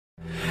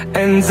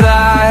And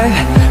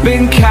I've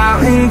been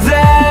counting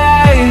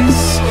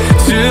days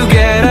to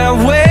get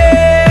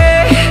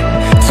away,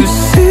 to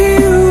see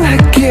you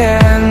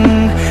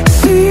again,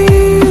 see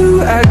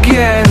you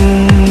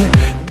again.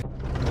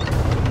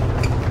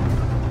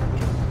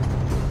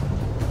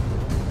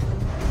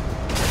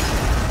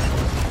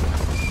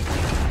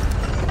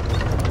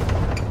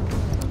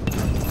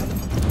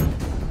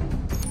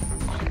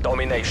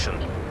 Domination.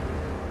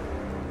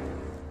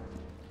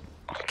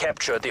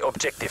 Capture the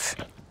objective.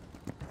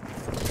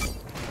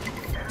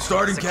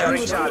 Starting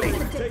Securing capture. Charlie.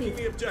 Taking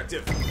the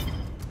objective.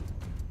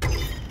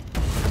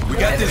 We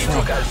got this Enemy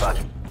one. took Alpha.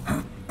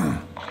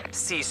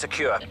 C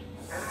secure.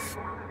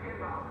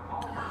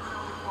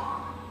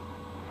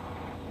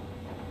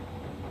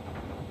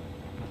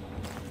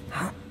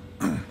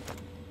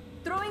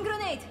 Throwing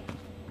grenade.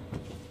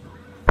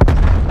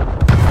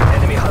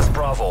 Enemy has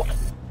Bravo.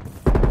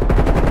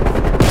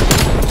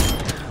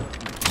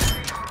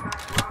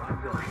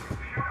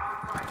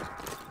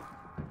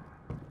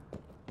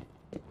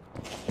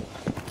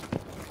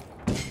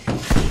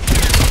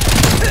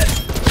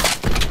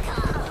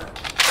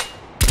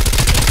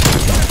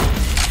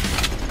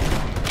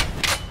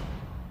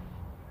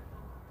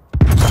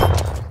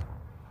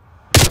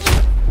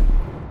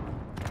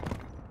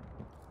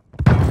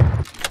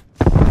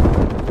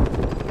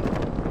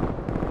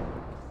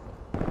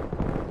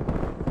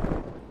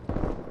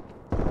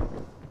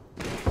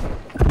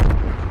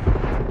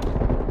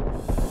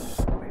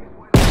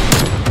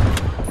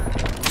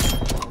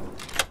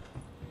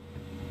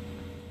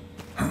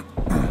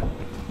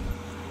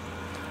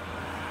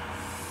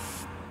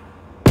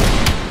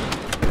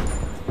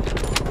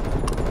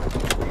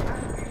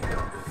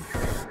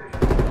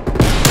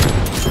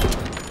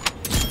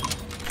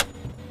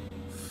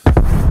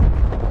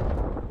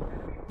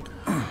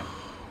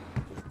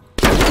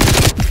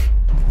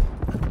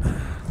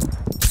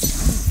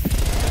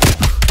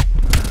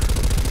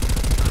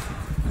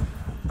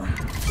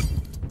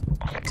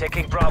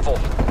 Taking Bravo.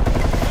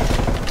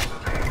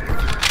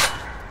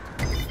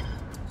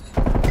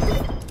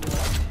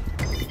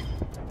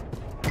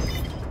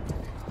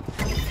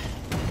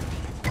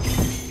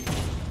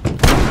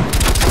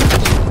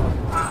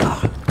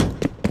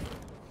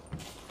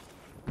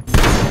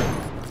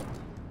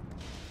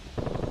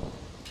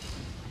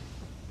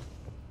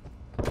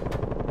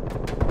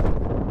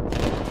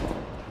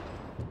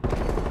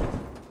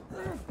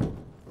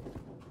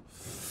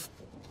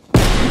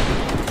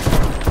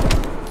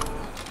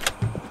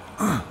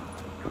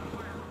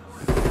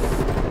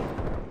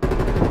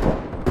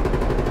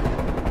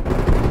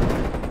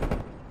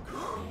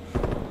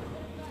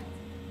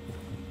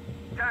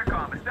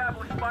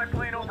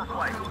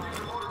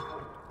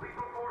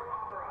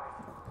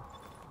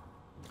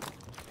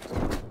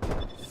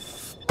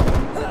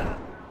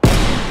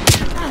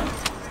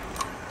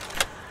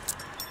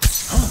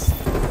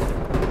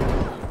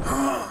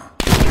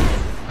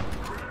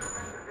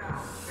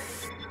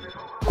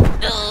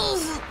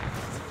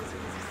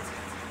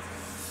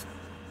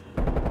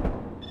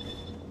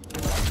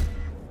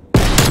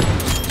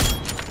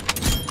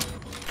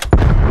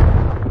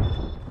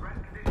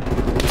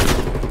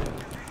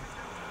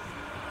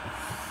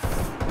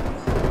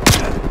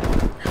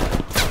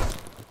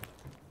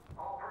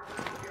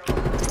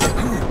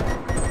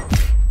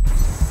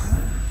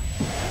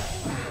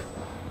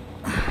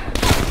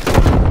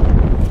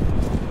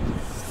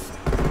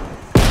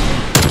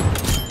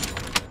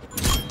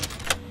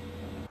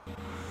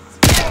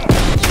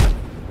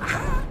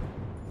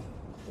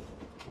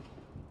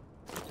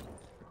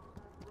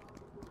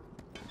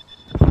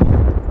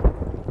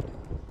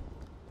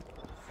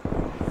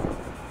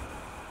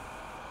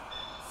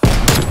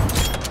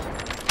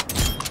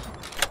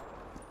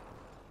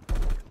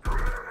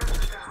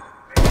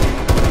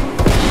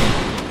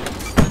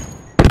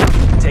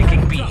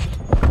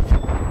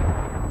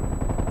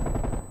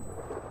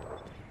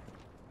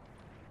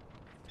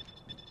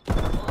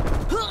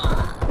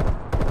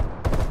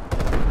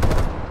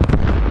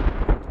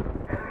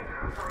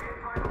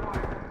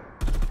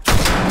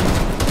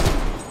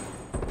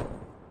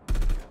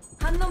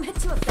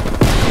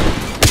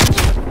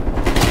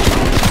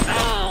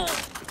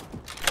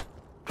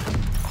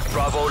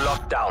 Bravo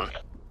locked down.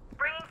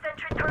 Bringing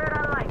sentry turret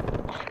online.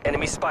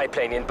 Enemy spy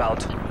plane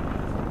inbound.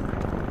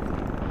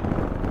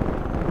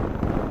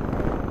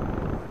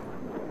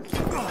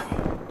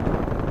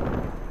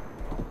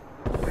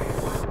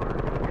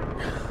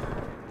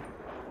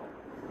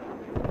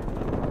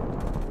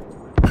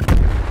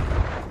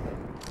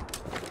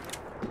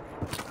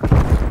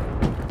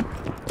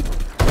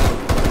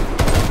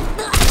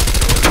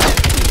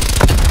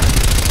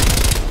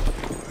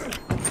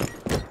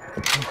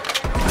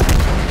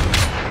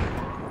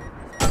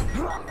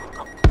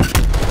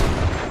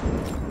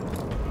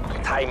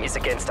 Time is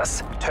against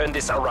us. Turn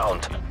this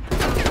around.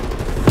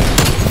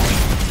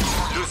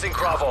 Losing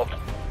Bravo.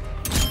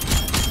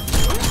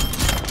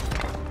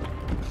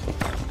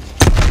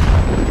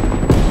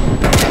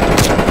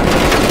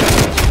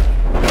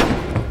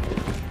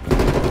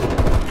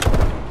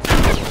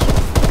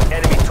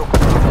 Enemy took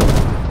Bravo.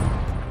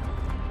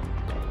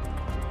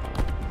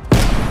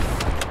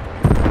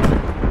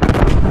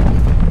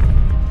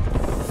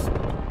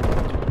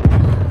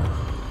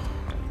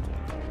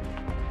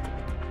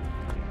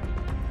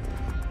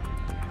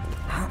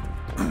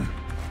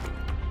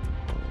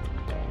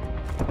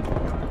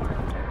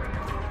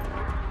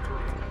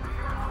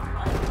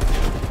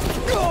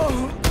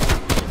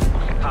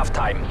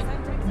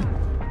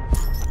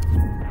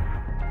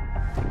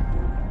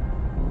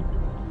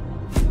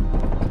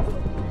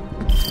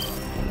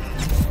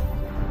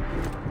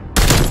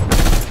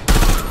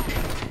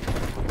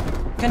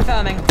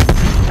 Confirming.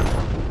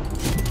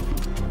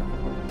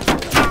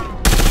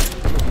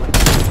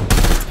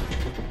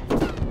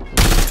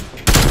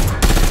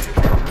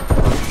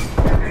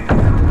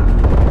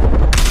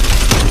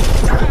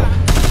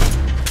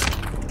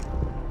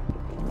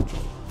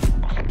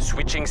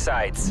 Switching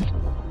sides.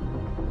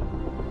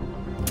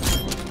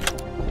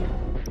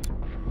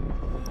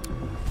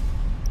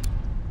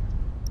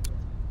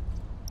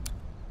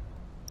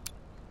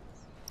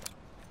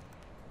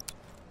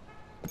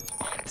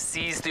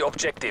 Seize the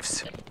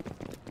objectives.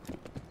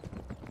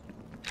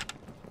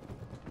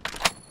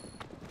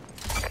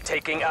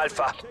 Taking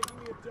Alpha.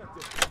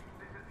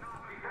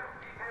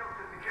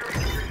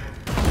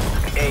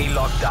 A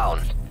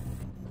lockdown.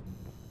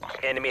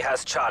 Enemy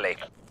has Charlie.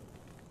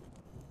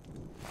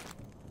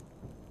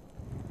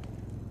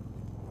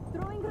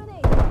 Throwing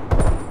grenade.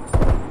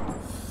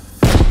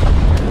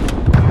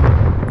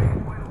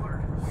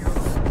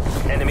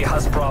 Enemy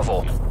has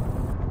Bravo.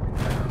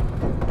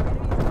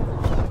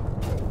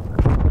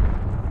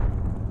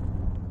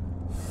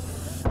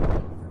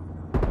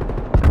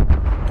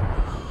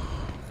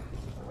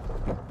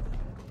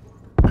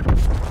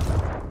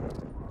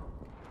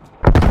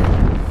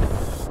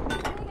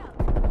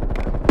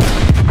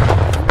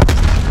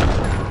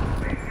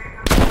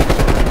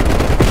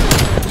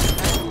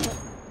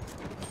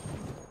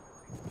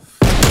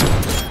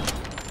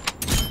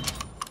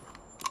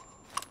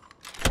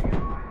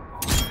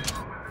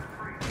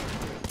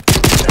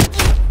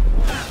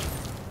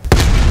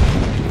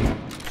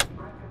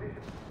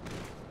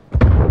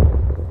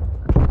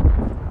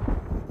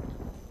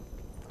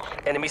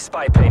 Enemy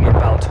spy plane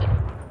inbound.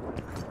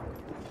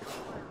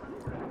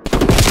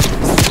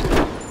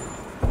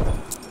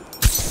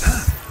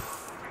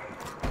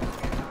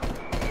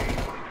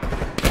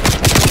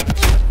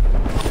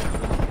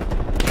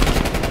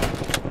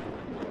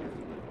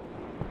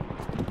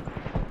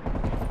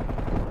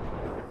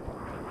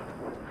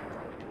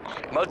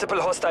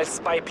 Multiple hostile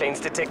spy planes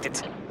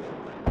detected.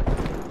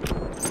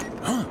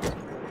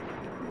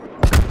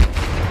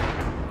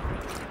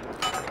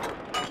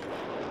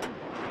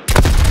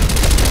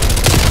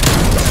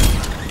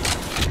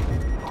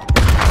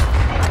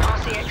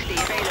 RCXD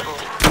available.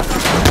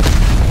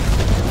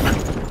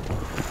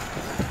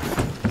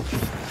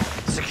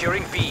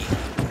 Securing B.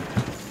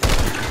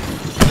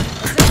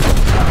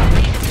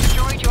 Enemy has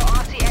destroyed your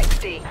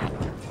RCXD.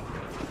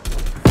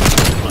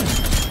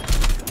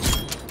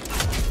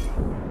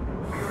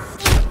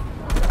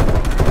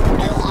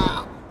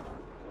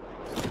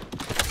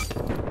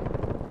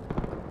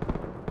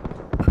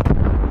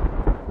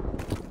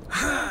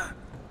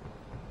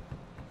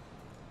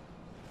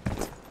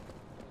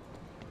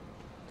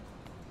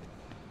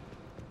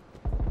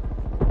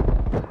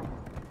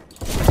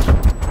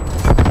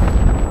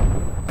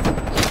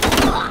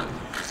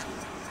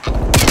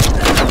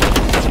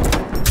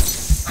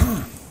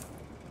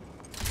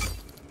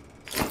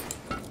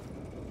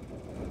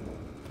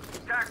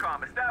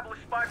 TACOM, establish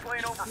spy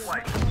plane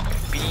overflight.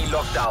 B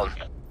lockdown.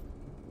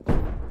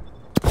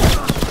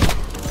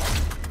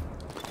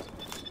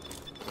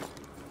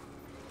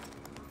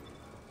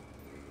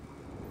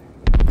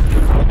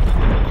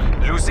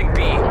 Losing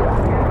B.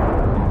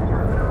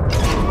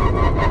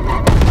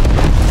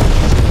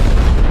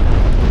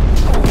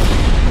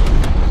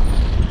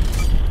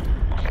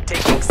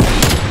 Taking C.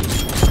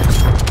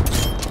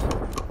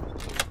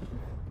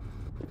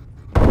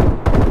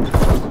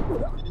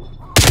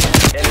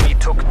 Enemy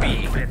took B.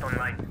 Unit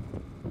online.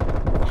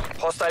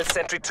 Hostile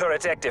sentry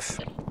turret active.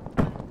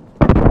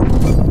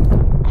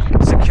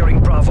 Securing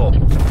Bravo.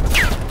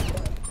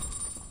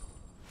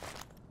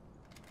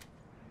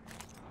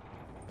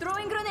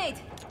 Throwing grenade.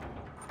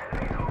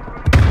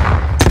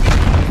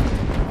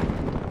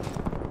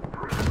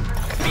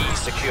 B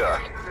secure.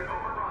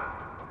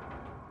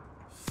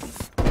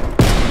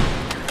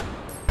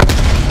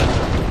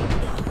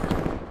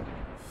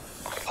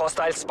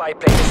 Hostile spy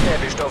plane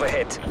established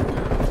overhead.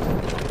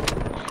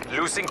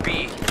 Losing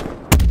B.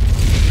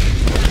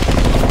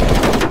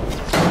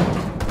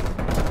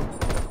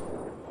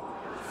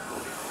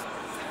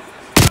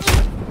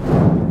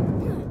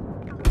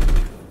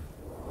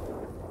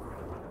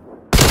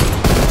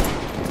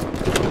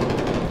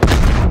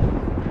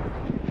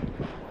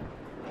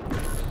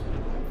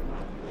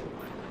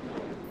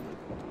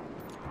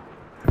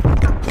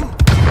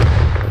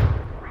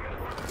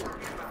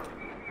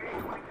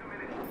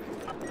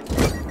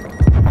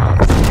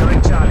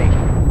 Securing Charlie.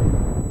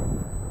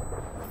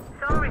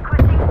 Some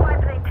requesting spy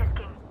plane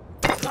tasking.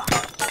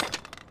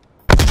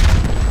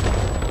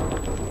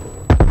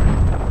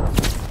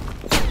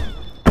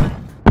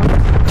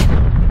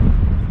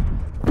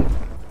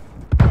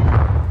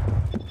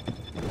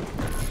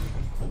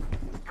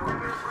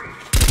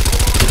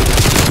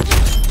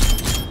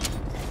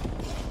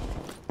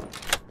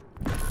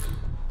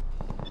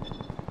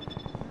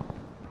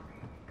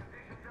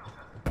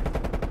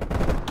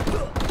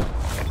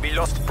 We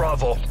lost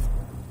Bravo.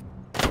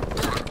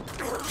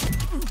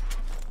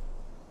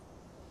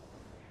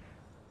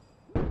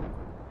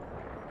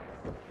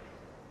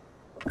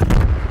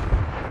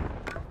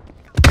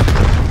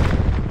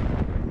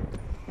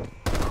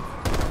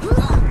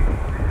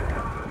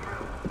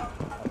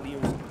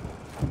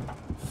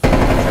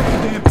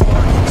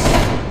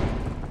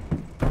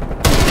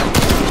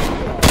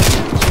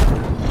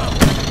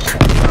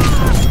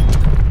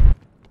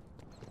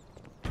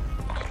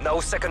 No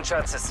second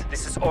chances.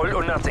 This is all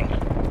or nothing.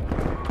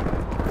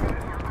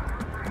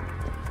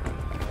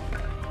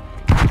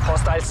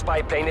 Hostile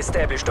spy plane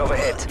established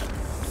overhead.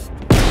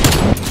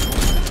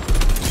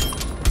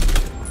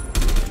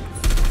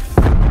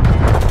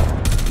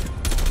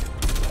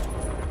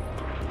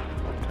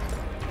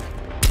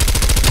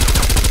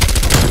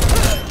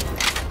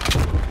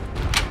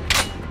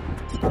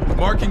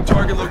 Marking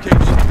target location.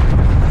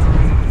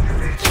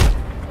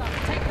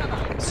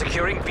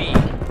 Securing B.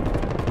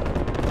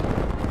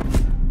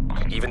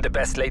 Even the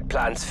best laid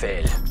plans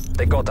fail.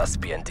 They got us,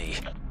 B&D.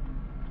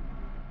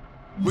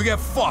 We got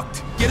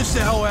fucked. Get us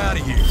the hell out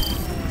of here.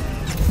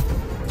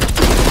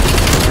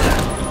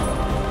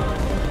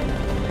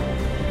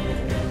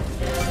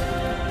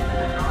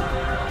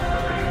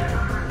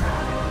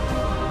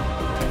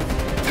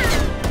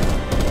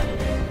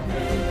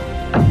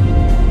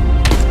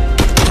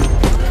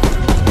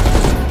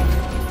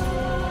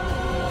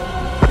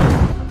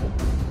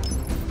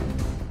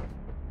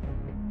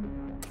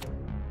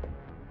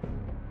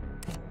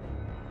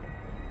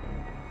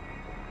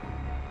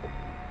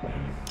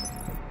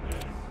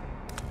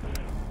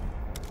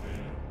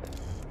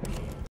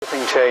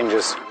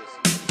 Changes.